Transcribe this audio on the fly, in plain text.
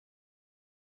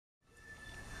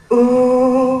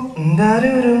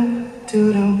da-doo-doo,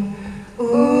 doo-doo.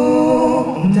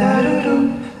 Ooh,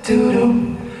 da-doo-doo, doo-doo.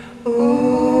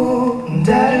 Ooh,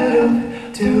 da-doo-doo,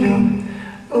 doo-doo.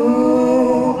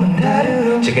 Ooh,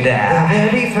 da-doo-doo. Check it out. The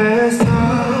very first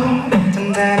song,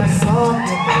 and then I saw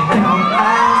your brown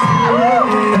eyes,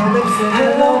 your lips said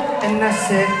hello, and I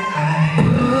said hi.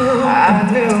 I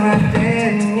knew right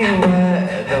then you were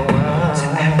the one,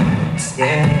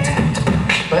 yeah.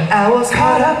 But I was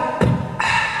caught up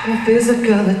in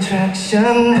physical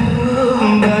attraction,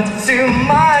 but to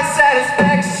my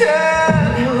satisfaction,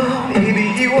 baby,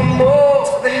 you were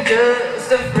more than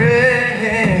just a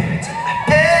friend.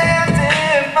 And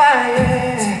if I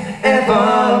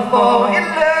ever fall in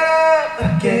love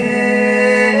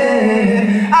again,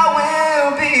 I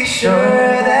will be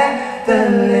sure that the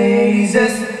lady's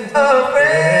just a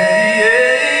friend.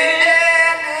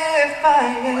 And if I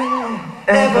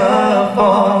ever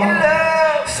fall in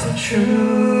love so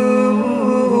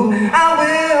true, I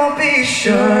will be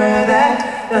sure that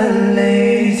the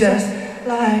lady's just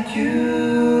like you.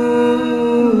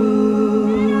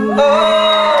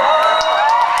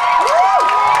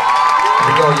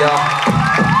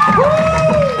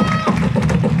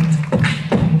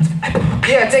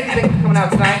 Yeah, thank you for coming out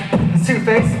tonight. It's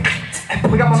Two-Face.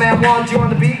 We got my man Juan G on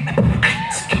the beat.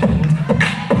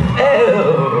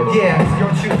 Ew. Yeah, it's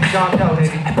your truth, John Doe,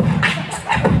 baby.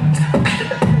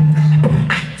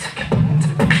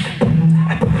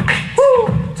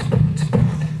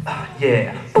 Yeah.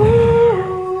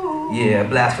 Yeah,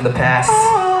 blast from the past.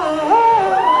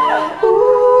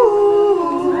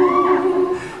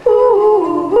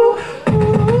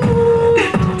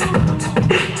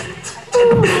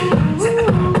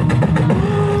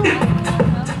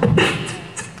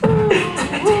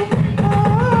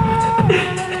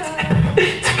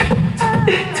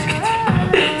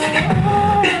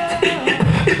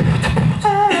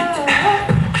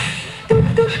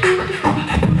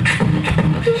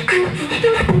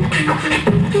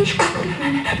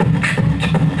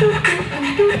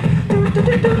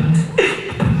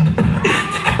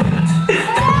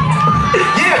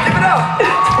 Yeah, give it up!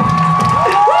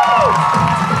 Woo!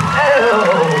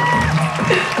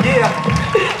 Yeah.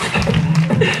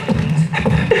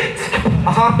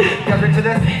 You guys ready for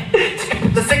this?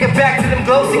 Let's take it back to them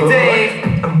glossy days.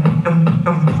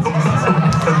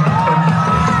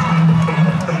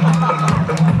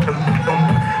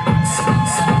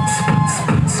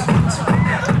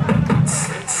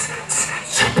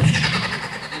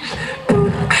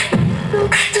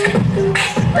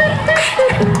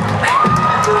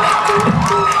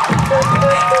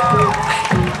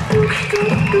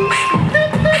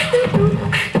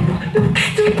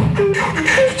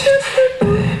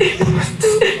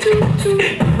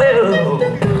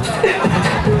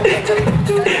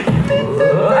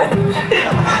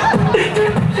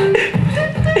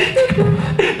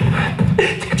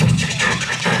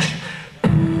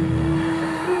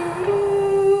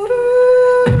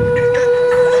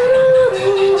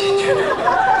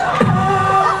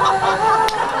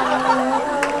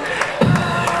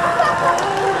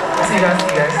 See you guys.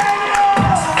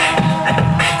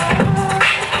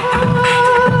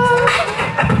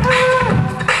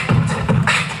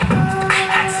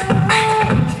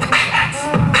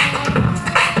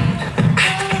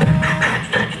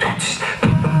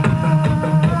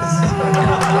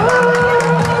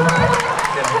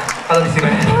 I love you, see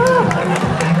man.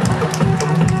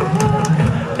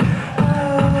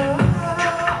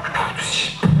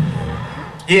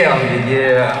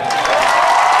 Yeah.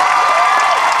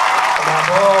 Come on,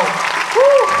 bro.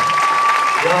 Woo.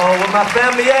 Yo, where my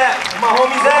family at? Where my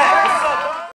homies at?